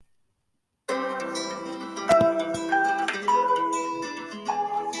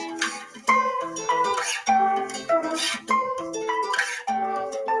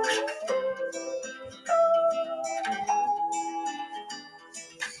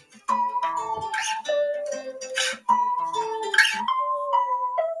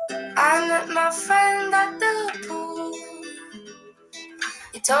my friend at the pool.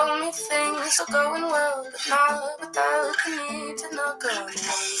 He told me things are going well, but not without the need to knock on wood.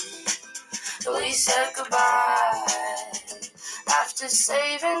 And we said goodbye after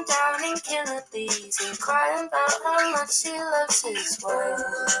saving down in killer bees and crying about how much he loves his world.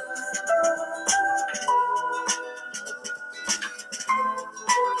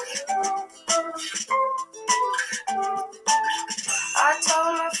 I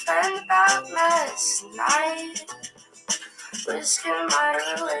told my friend about last night, risking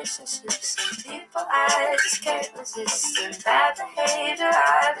my relationships and people I just can't resist, and bad behavior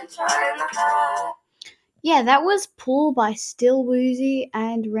I've been trying to hide. Yeah, that was Pool by Still Woozy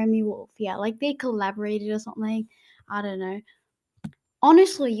and Remy Wolf. Yeah, like they collaborated or something. I don't know.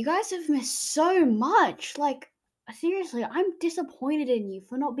 Honestly, you guys have missed so much. Like, seriously, I'm disappointed in you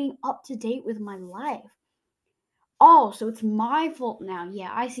for not being up to date with my life. Oh, so it's my fault now.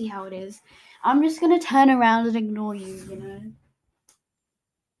 Yeah, I see how it is. I'm just gonna turn around and ignore you, you know?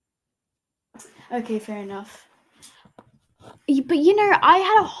 Okay, fair enough. But you know, I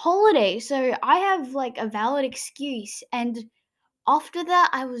had a holiday, so I have like a valid excuse. And after that,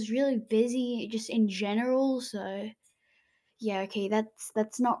 I was really busy just in general, so yeah, okay,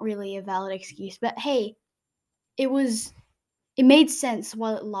 that's not really a valid excuse. But hey, it made sense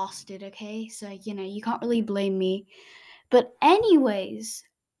while it lasted, okay? So, you know, you can't really blame me. But anyways,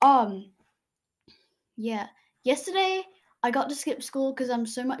 yeah. Yesterday, I got to skip school because I'm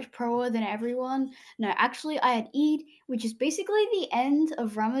so much proer than everyone. No, actually, I had Eid, which is basically the end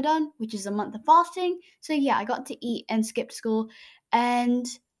of Ramadan, which is a month of fasting. So, yeah, I got to eat and skipped school. And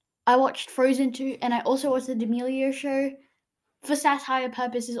I watched Frozen 2, and I also watched the D'Amelio show for satire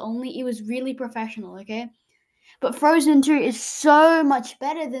purposes only. It was really professional, okay? But Frozen 2 is so much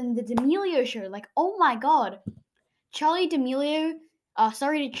better than the D'Amelio show. Like, oh my god. Charlie D'Amelio,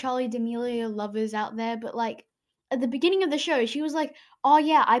 sorry to Charlie D'Amelio lovers out there, but like at the beginning of the show, she was like, "Oh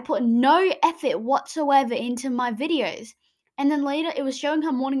yeah, I put no effort whatsoever into my videos." And then later it was showing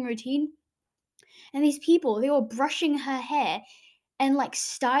her morning routine, and these people, they were brushing her hair and like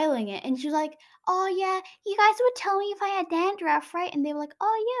styling it, and she was like, "Oh yeah, you guys would tell me if I had dandruff, right?" And they were like,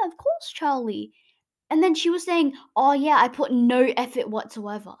 "Oh yeah, of course, Charlie." And then she was saying, "Oh yeah, I put no effort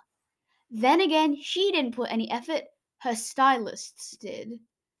whatsoever." Then again, she didn't put any effort. Her stylists did.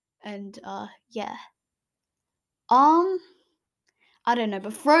 And yeah. I don't know,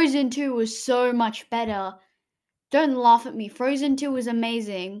 but Frozen 2 was so much better. Don't laugh at me. Frozen 2 was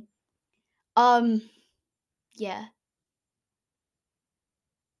amazing. Yeah.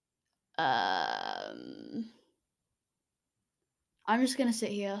 I'm just gonna sit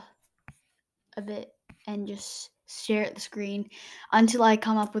here a bit and just stare at the screen until I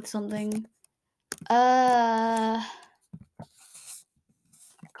come up with something.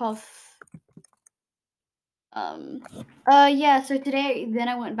 Cough. Yeah, so today, then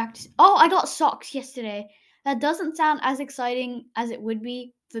I went back to, I got socks yesterday. That doesn't sound as exciting as it would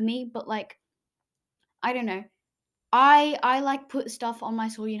be for me, but like, I don't know. I like put stuff on my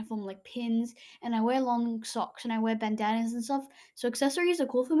school uniform like pins, and I wear long socks and I wear bandanas and stuff. So accessories are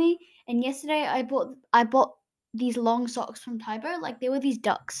cool for me. And yesterday I bought these long socks from Tybo, like they were these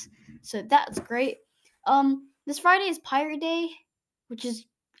ducks. So that's great. This Friday is Pirate Day, which is,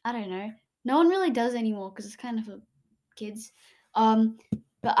 I don't know. No one really does anymore because it's kind of for kids.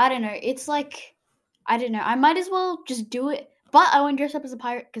 But I don't know. It's like, I don't know. I might as well just do it. But I won't dress up as a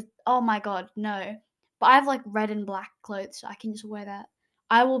pirate because, oh my god, no. But I have like red and black clothes, so I can just wear that.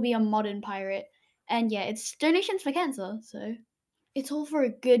 I will be a modern pirate. And yeah, it's donations for cancer, so it's all for a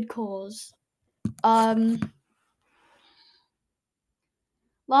good cause. Last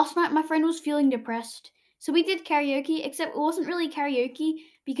night my friend was feeling depressed. So we did karaoke, except it wasn't really karaoke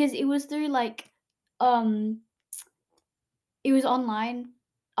because it was through like it was online.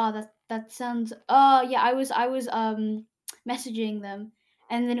 Oh, that sounds. Oh yeah, I was messaging them,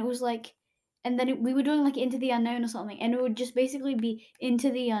 and then it was like, and then we were doing like Into the Unknown or something, and it would just basically be Into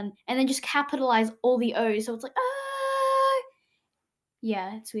the and then just capitalize all the O's, so it's like ah.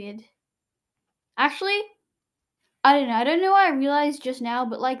 Yeah, it's weird. Actually, I don't know. I don't know why I realized just now,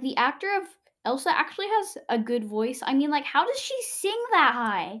 but like the actor of Elsa actually has a good voice. I mean, like, how does she sing that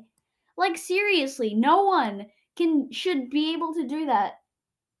high? Like seriously, no one should be able to do that.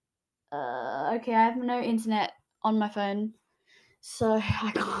 Okay, I have no internet on my phone, so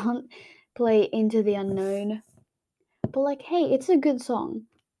I can't play Into the Unknown. But like, hey, it's a good song.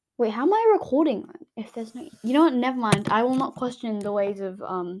 Wait, how am I recording that? If there's no, you know what? Never mind. I will not question the ways of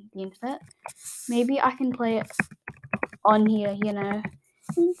the internet. Maybe I can play it on here. You know,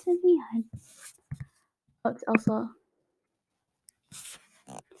 Into the Unknown. Oh, it's Elsa.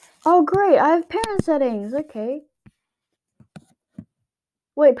 Oh, great. I have parent settings. Okay.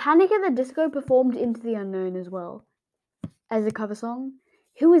 Wait, Panic at the Disco performed Into the Unknown as well as a cover song.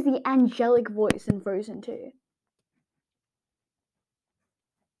 Who was the angelic voice in Frozen 2?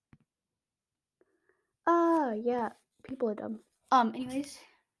 Yeah. People are dumb. Anyways,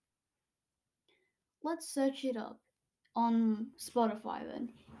 let's search it up on Spotify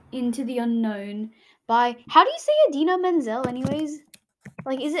then. Into the Unknown by, how do you say Adina Menzel anyways?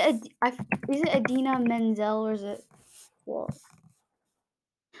 Like, is it Adina Menzel or is it what?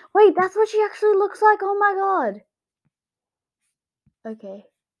 Wait, that's what she actually looks like. Oh my god. Okay.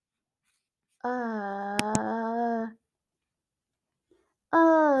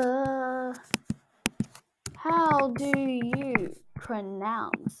 How do you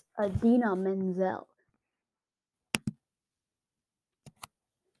pronounce Adina Menzel?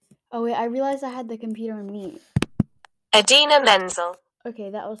 Oh wait, I realized I had the computer on mute. Adina Menzel. Okay,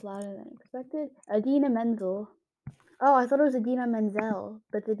 that was louder than expected. Adina Menzel. Oh, I thought it was Adina Menzel,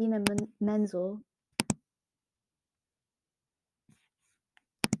 but Adina Menzel.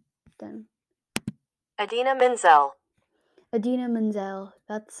 Then Adina Menzel. Adina Menzel.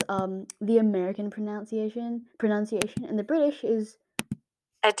 That's the American pronunciation, and the British is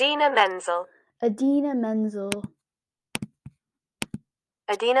Adina Menzel. Adina Menzel.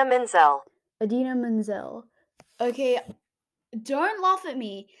 Adina Menzel. Adina Menzel. Okay, don't laugh at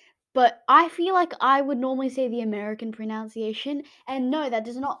me, but I feel like I would normally say the American pronunciation, and no, that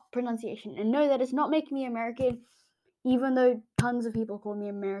does not pronunciation, and no, that does not make me American, even though tons of people call me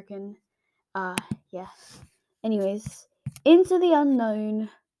American. Yeah. Anyways, Into the Unknown.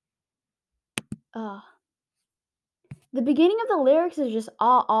 The beginning of the lyrics is just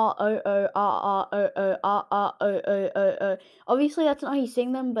ah ah oh oh ah ah oh oh ah ah oh oh oh oh. Obviously, that's not how you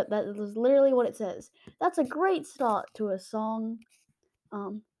sing them, but that is literally what it says. That's a great start to a song.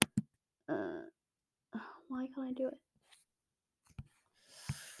 Why can't I do it?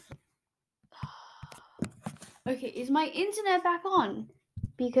 Okay, is my internet back on?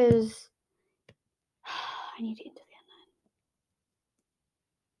 Because I need to Into the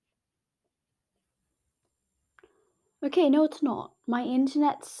Unknown. Okay, no, it's not. My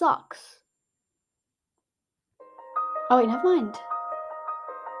internet sucks. Oh wait, never mind.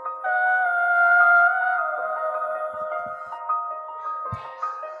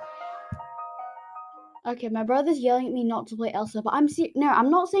 Okay, my brother's yelling at me not to play Elsa, but I'm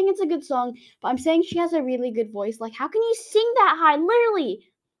not saying it's a good song, but I'm saying she has a really good voice. Like, how can you sing that high? Literally,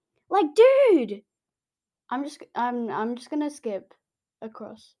 like, dude. I'm just gonna skip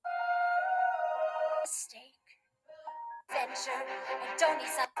across. Mistake. Venture. I don't need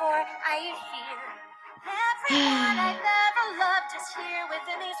some more. I hear everyone I've ever loved is here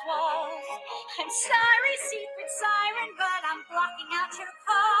within these walls. I'm sorry, secret siren, but I'm blocking out your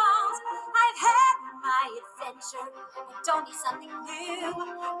calls. I've had my adventure. I don't need something new.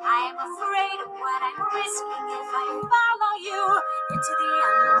 I am afraid of what I'm risking if I follow you into the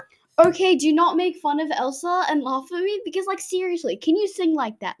unknown. Okay, do not make fun of Elsa and laugh at me because, like, seriously, can you sing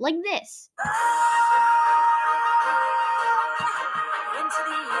like that? Like this? Into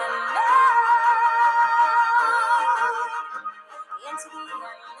the unknown. Into the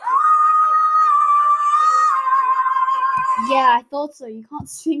unknown. Yeah, I thought so. You can't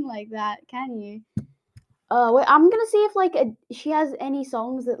sing like that, can you? Wait, I'm gonna see if like she has any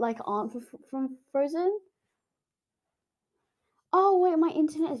songs that like aren't from Frozen. Oh wait, my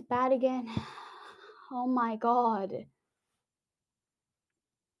internet is bad again. Oh my god.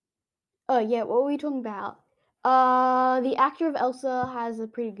 Oh yeah, what were we talking about? The actor of Elsa has a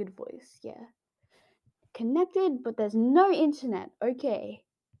pretty good voice. Yeah. Connected, but there's no internet. Okay.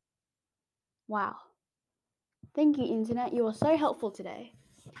 Wow. Thank you, internet. You are so helpful today.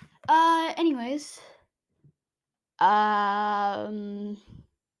 Anyways.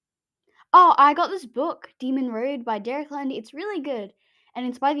 Oh, I got this book, Demon Road by Derek Landy. It's really good. And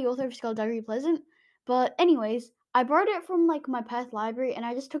it's by the author of Skullduggery Pleasant. But anyways, I borrowed it from like my Perth library and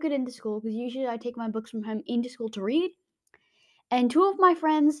I just took it into school because usually I take my books from home into school to read. And two of my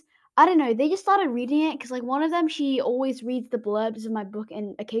friends, I don't know, they just started reading it because like one of them, she always reads the blurbs of my book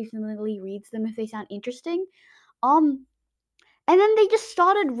and occasionally reads them if they sound interesting. Um, and then they just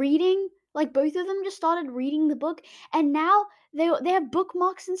started reading, like both of them just started reading the book, and now they have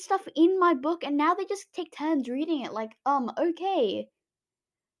bookmarks and stuff in my book, and now they just take turns reading it. Like, okay.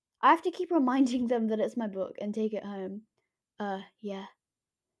 I have to keep reminding them that it's my book and take it home. Yeah.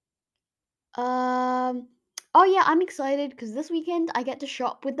 Oh yeah, I'm excited because this weekend I get to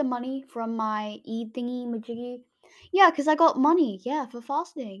shop with the money from my Eid thingy majiggy. Yeah, because I got money, yeah, for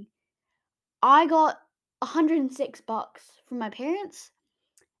fasting. I got $106 from my parents.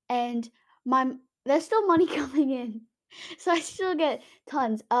 and there's still money coming in. So I still get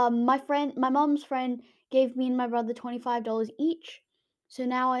tons. My mom's friend gave me and my brother $25 each. So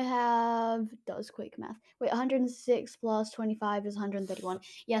now I have does quick math. Wait, 106 plus 25 is 131.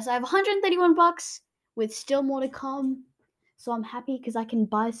 Yes, I have 131 bucks with still more to come. So I'm happy because I can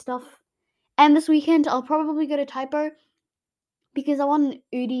buy stuff. And this weekend I'll probably go to Typo because I want an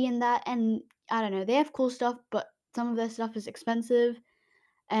Udi in that, and I don't know, they have cool stuff, but some of their stuff is expensive.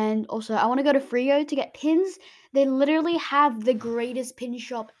 And also, I want to go to Frio to get pins. They literally have the greatest pin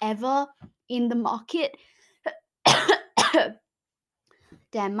shop ever in the market.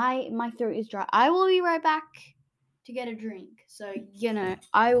 Damn, my throat is dry. I will be right back to get a drink. So,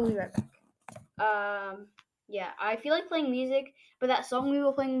 I will be right back. Yeah, I feel like playing music, but that song we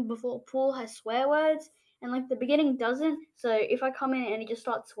were playing before Pool has swear words, and like the beginning doesn't. So if I come in and it just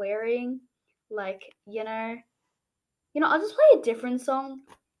starts swearing, like, I'll just play a different song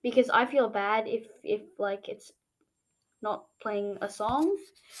because I feel bad if like it's not playing a song.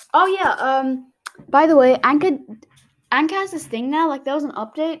 Oh yeah, by the way, Anchor has this thing now, like there was an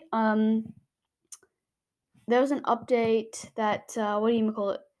update. There was an update that what do you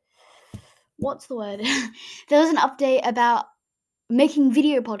call it? What's the word? There was an update about making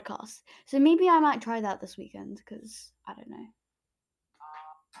video podcasts. So maybe I might try that this weekend because I don't know.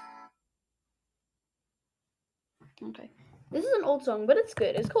 Okay. This is an old song, but it's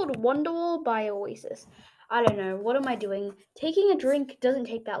good. It's called Wonderwall by Oasis. I don't know. What am I doing? Taking a drink doesn't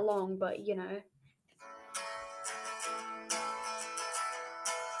take that long, but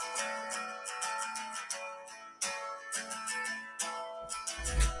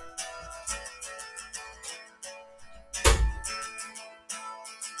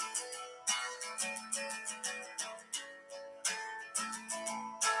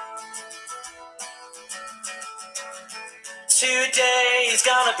Today is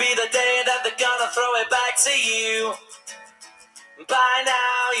gonna be the day that they're gonna throw it back to you. By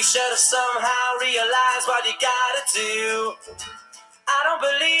now you should have somehow realized what you gotta do. I don't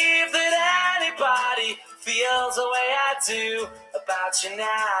believe that anybody feels the way I do about you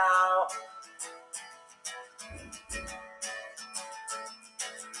now.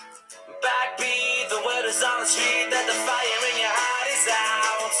 Backbeat, the word is on the street that the fire in your heart is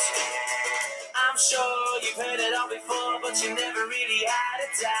out. I'm sure you've heard it all before, but you never really had a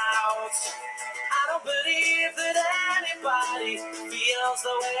doubt. I don't believe that anybody feels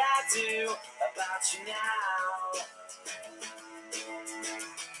the way I do about you now.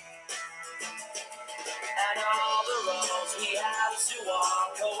 And all the roads we have to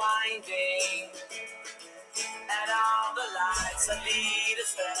walk are winding, and all the lights that lead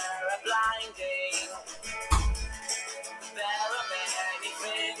us there are blinding. There are many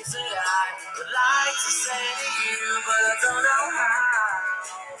things that I would like to say to you, but I don't know how.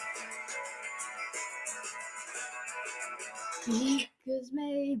 Because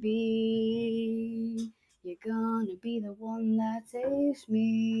maybe you're gonna be the one that saves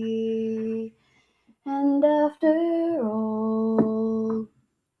me. And after all,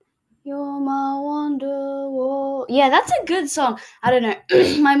 you're my wonderwall. Yeah, that's a good song. I don't know.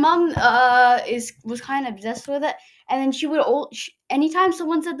 My mom was kind of obsessed with it, and then she would anytime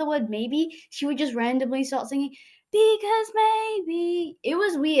someone said the word maybe, she would just randomly start singing because maybe. It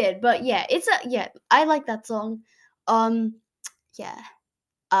was weird, but yeah, I like that song. Yeah.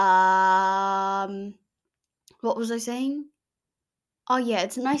 What was I saying? Oh yeah,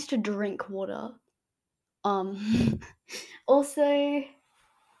 it's nice to drink water. Also,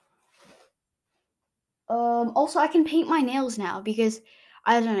 I can paint my nails now because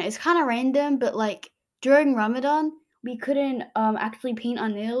I don't know, it's kind of random, but like during Ramadan, we couldn't actually paint our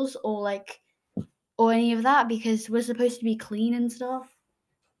nails or any of that because we're supposed to be clean and stuff.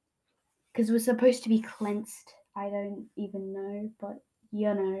 Because we're supposed to be cleansed. I don't even know, but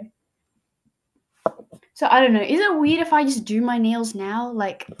you know. So I don't know. Is it weird if I just do my nails now?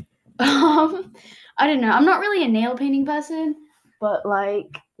 Like, I don't know. I'm not really a nail painting person, but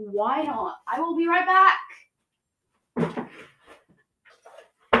like, why not? I will be right back.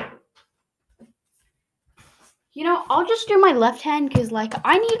 I'll just do my left hand because, like,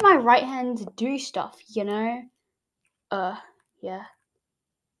 I need my right hand to do stuff, yeah.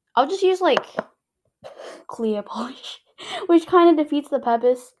 I'll just use, like, clear polish, which kind of defeats the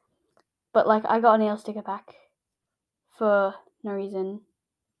purpose. But, like, I got a nail sticker pack for no reason.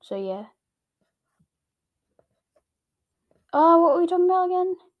 So, yeah. What were we talking about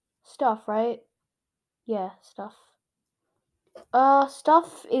again? Stuff, right? Yeah, stuff.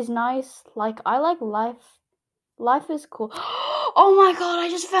 Stuff is nice. Like, I like life. Life is cool. Oh my god, I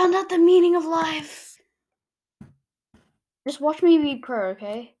just found out the meaning of life. Just watch me be pro,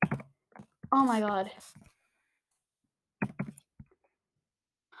 okay? Oh my god.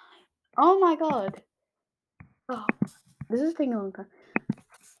 Oh my god. Oh, this is taking a long time.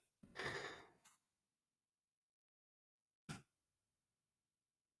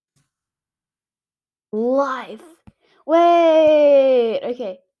 Life. Wait.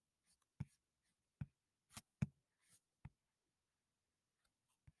 Okay.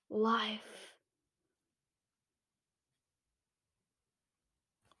 Life.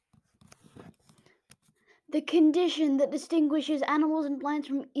 The condition that distinguishes animals and plants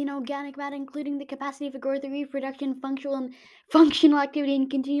from inorganic matter, including the capacity for growth and reproduction, functional activity,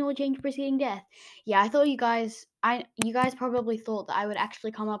 and continual change preceding death. Yeah, I thought you guys probably thought that I would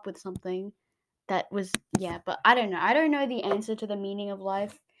actually come up with something that was but I don't know. I don't know the answer to the meaning of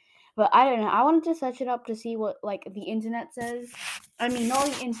life. But I don't know. I wanted to search it up to see what like the internet says. I mean, not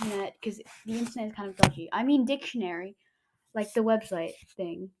the internet because the internet is kind of dodgy. I mean dictionary, like the website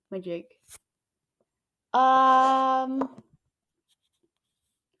thing. Magic. What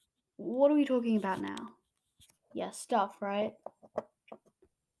are we talking about now? Yeah, stuff, right?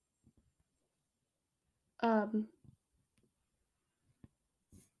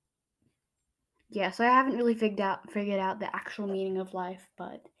 Yeah, so I haven't really figured out the actual meaning of life,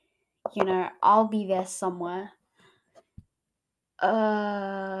 but I'll be there somewhere.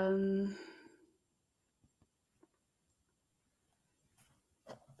 Awkward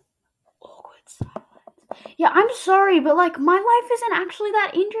silence. Yeah, I'm sorry, but like my life isn't actually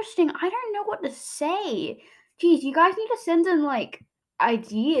that interesting. I don't know what to say. Geez, you guys need to send in like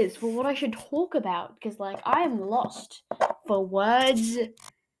ideas for what I should talk about because like I am lost for words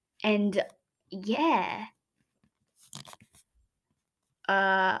and yeah.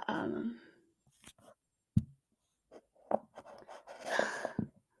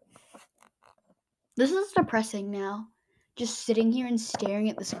 This is depressing now. Just sitting here and staring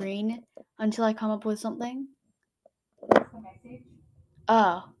at the screen until I come up with something.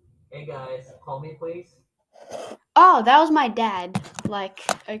 Oh. Hey guys, call me please. Oh, that was my dad. Like,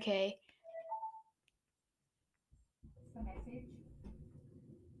 okay.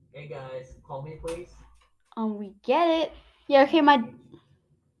 Hey guys, call me please. We get it. Yeah, okay, my...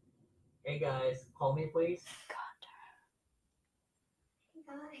 Hey guys, call me please. God. Hey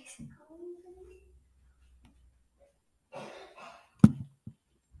guys, call me please.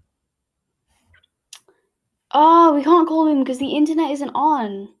 Oh, we can't call him because the internet isn't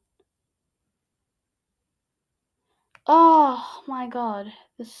on. Oh my god,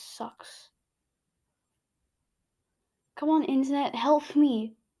 this sucks. Come on, internet, help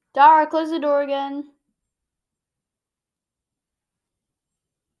me. Dara, close the door again.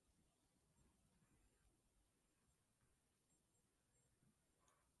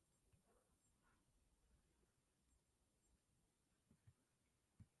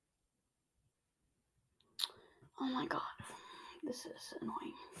 Oh my god, this is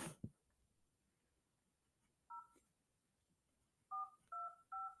annoying.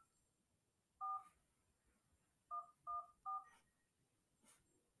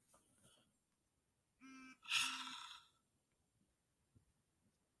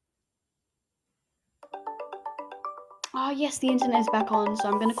 Oh yes, the internet is back on, so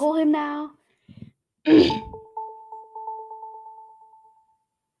I'm gonna call him now.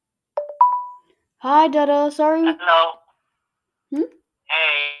 Hi, Dada. Sorry. Hello. Hmm?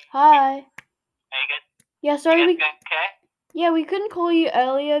 Hey. Hi. Hey, good. Yeah, sorry. Okay. Yeah, we couldn't call you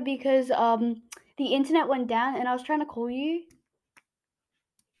earlier because the internet went down, and I was trying to call you.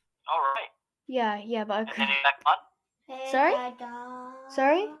 All right. Yeah, but I And then couldn't. you got caught. Sorry?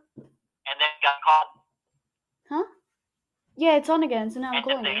 Sorry? And then you got caught. Huh? Yeah, it's on again, so now I'm And then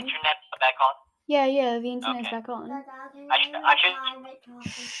calling the you. internet back on. Yeah, the internet's Okay. back on. I'll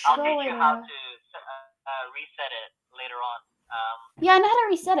Go teach away, you how Dada. to reset it later on. Yeah, I know how to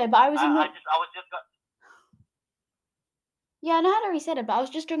reset it, but I was I in the. was just Yeah, I know how to reset it, but I was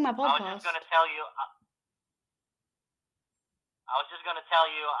just doing my podcast. I was just gonna tell you.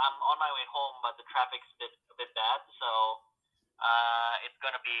 I'm on my way home, but the traffic's a bit bad, so it's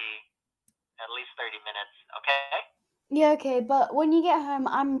gonna be at least 30 minutes. Okay. Yeah, okay, but when you get home,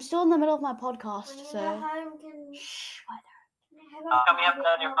 I'm still in the middle of my podcast, so. Shh, Coming up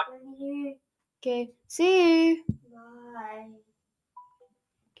on your podcast. Okay, see you. Bye.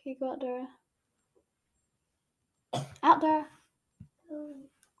 Okay, go out, Dara. Out, Dara.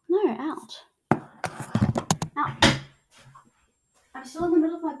 No, out. Out. I'm still in the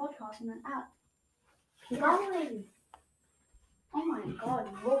middle of my podcast and then out. Going. Oh my god,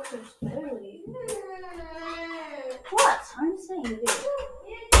 you walk so slowly. What? I'm saying this.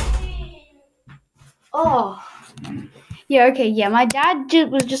 Oh. Yeah, okay, yeah. My dad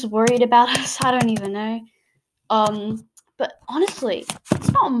was just worried about us. I don't even know. But honestly,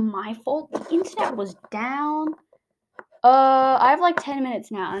 it's not my fault. The internet was down. I have like 10 minutes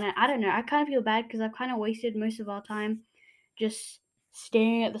now, and I don't know. I kind of feel bad because I've kind of wasted most of our time just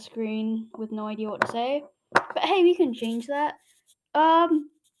staring at the screen with no idea what to say. But hey, we can change that. Oh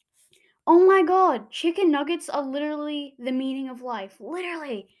my god, chicken nuggets are literally the meaning of life.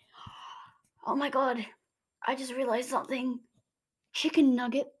 Literally. Oh my god, I just realized something. Chicken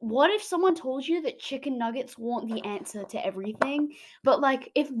nugget. What if someone told you that chicken nuggets weren't the answer to everything? But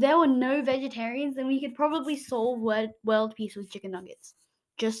like, if there were no vegetarians, then we could probably solve world peace with chicken nuggets.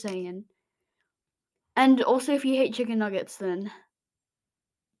 Just saying. And also, if you hate chicken nuggets, then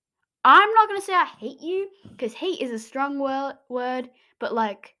I'm not gonna say I hate you, because hate is a strong word. But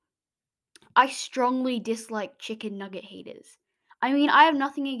like, I strongly dislike chicken nugget haters. I mean, I have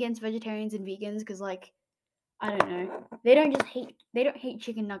nothing against vegetarians and vegans, because like, I don't know. They don't hate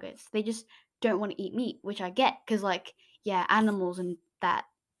chicken nuggets. They just don't want to eat meat, which I get, because like, yeah, animals and that.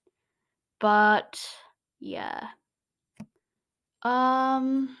 But yeah.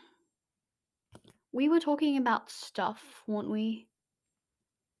 We were talking about stuff, weren't we?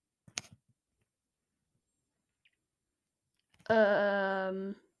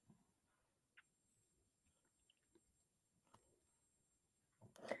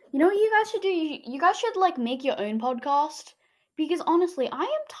 You know what you guys should do? You guys should like make your own podcast, because honestly, I am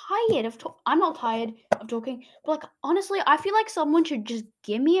tired of I'm not tired of talking, but like honestly, I feel like someone should just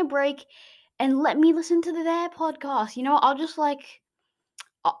give me a break and let me listen to their podcast. You know, I'll just like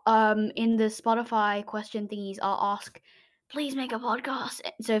in the Spotify question thingies, I'll ask, please make a podcast.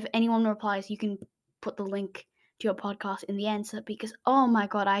 So if anyone replies, you can put the link to your podcast in the answer, because oh my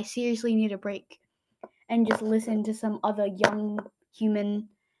god, I seriously need a break and just listen to some other young human.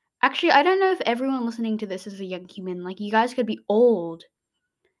 Actually, I don't know if everyone listening to this is a young human. Like, you guys could be old.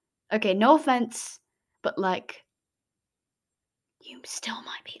 Okay, no offense, but like, you still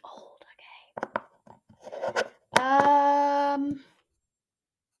might be old, okay?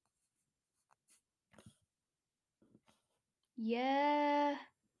 Yeah.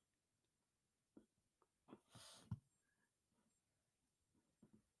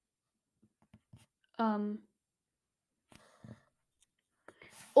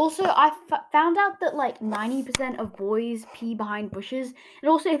 Also, I found out that like 90% of boys pee behind bushes, and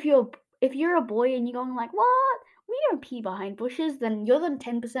also if you're a boy and you're going like, what? We don't pee behind bushes, then you're the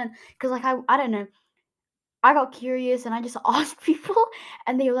 10%. Because like I don't know, I got curious and I just asked people,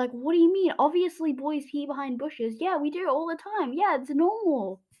 and they were like, what do you mean? Obviously, boys pee behind bushes. Yeah, we do it all the time. Yeah, it's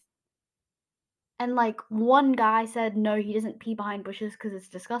normal. And like one guy said, no, he doesn't pee behind bushes because it's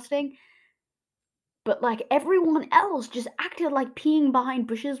disgusting. But like everyone else just acted like peeing behind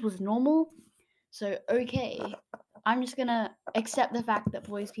bushes was normal. So, okay, I'm just gonna accept the fact that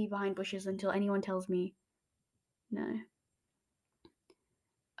boys pee behind bushes until anyone tells me no.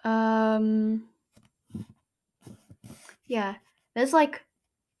 Yeah, there's like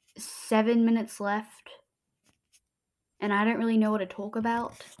 7 minutes left, and I don't really know what to talk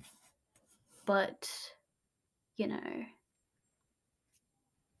about, but, you know.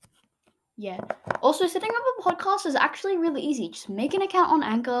 Yeah. Also, setting up a podcast is actually really easy. Just make an account on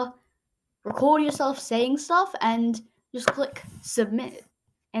Anchor, record yourself saying stuff, and just click submit,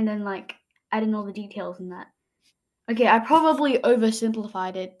 and then like add in all the details and that. Okay, I probably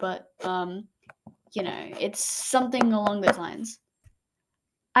oversimplified it, but you know, it's something along those lines.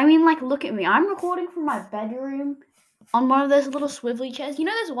 I mean, like, look at me. I'm recording from my bedroom on one of those little swivelly chairs. You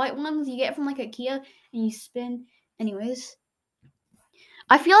know those white ones you get from like IKEA and you spin. Anyways,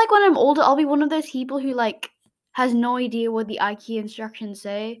 I feel like when I'm older, I'll be one of those people who like has no idea what the IKEA instructions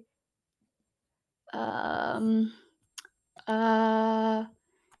say. Yeah,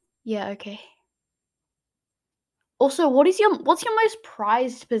 okay. Also, what's your most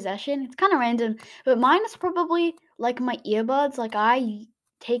prized possession? It's kind of random, but mine is probably like my earbuds. Like I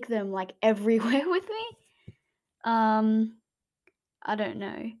take them like everywhere with me. I don't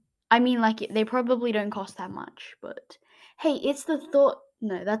know. I mean, like they probably don't cost that much, but hey, it's the thought.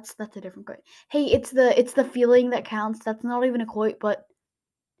 No, that's a different quote. Hey, it's the feeling that counts. That's not even a quote, but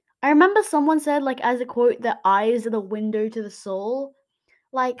I remember someone said like as a quote that eyes are the window to the soul.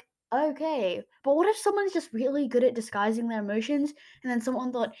 Like, okay, but what if someone's just really good at disguising their emotions, and then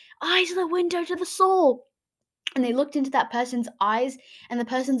someone thought, eyes are the window to the soul, and they looked into that person's eyes, and the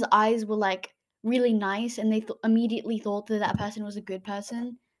person's eyes were like really nice, and they immediately thought that that person was a good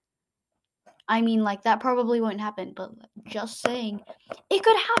person? I mean, like, that probably won't happen, but just saying, it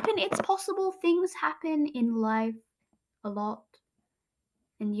could happen. It's possible. Things happen in life a lot,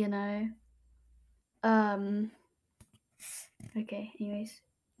 and you know, um, Okay, anyways.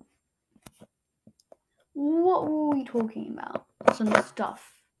 What were we talking about? Some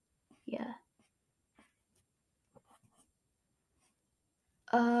stuff. Yeah.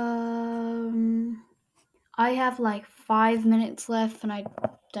 I have like 5 minutes left and I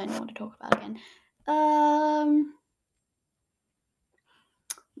don't know what to talk about again.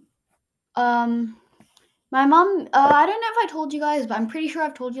 My mom, I don't know if I told you guys, but I'm pretty sure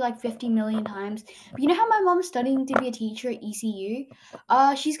I've told you like 50 million times. But you know how my mom's studying to be a teacher at ECU?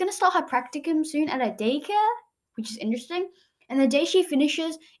 She's gonna start her practicum soon at a daycare, which is interesting. And the day she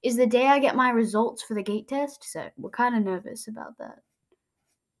finishes is the day I get my results for the gate test, so we're kind of nervous about that.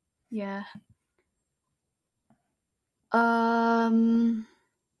 Yeah. Um.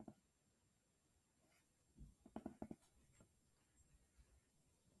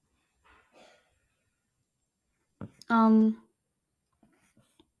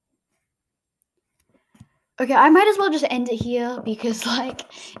 Okay, I might as well just end it here because like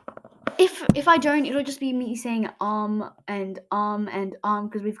if I don't, it'll just be me saying and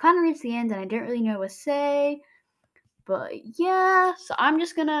because we've kind of reached the end and I don't really know what to say. But yeah, so I'm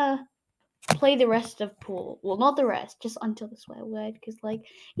just gonna play the rest of Pool. Well, not the rest, just until the swear word, because like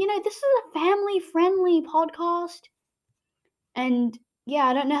this is a family-friendly podcast, and yeah,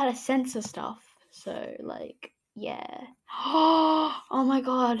 I don't know how to censor stuff, so like yeah. Oh my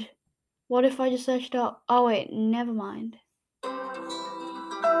god, what if I just searched up? Oh wait, never mind.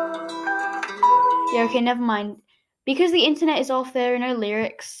 Yeah, okay, never mind. Because the internet is off, there are no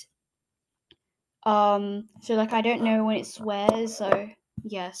lyrics. So like I don't know when it swears, so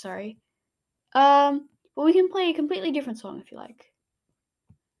yeah, sorry. But we can play a completely different song if you like.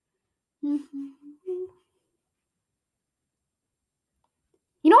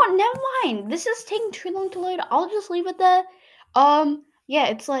 You know what? Never mind. This is taking too long to load. I'll just leave it there. Yeah,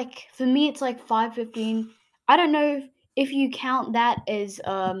 it's like for me, it's like 5:15. I don't know if you count that as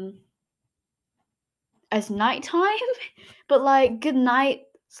nighttime, but like good night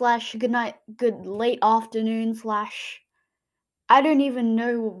 / good night, good late afternoon / I don't even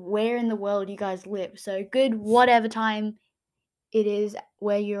know where in the world you guys live. So good whatever time it is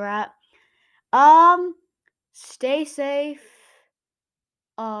where you're at. Stay safe.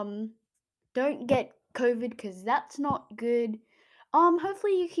 Don't get COVID because that's not good.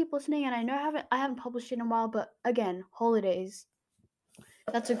 Hopefully you keep listening, and I know I haven't published in a while, but again, holidays.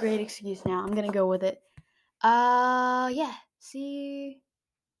 That's a great excuse now. I'm gonna go with it. Yeah. See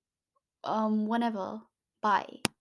you whenever. Bye.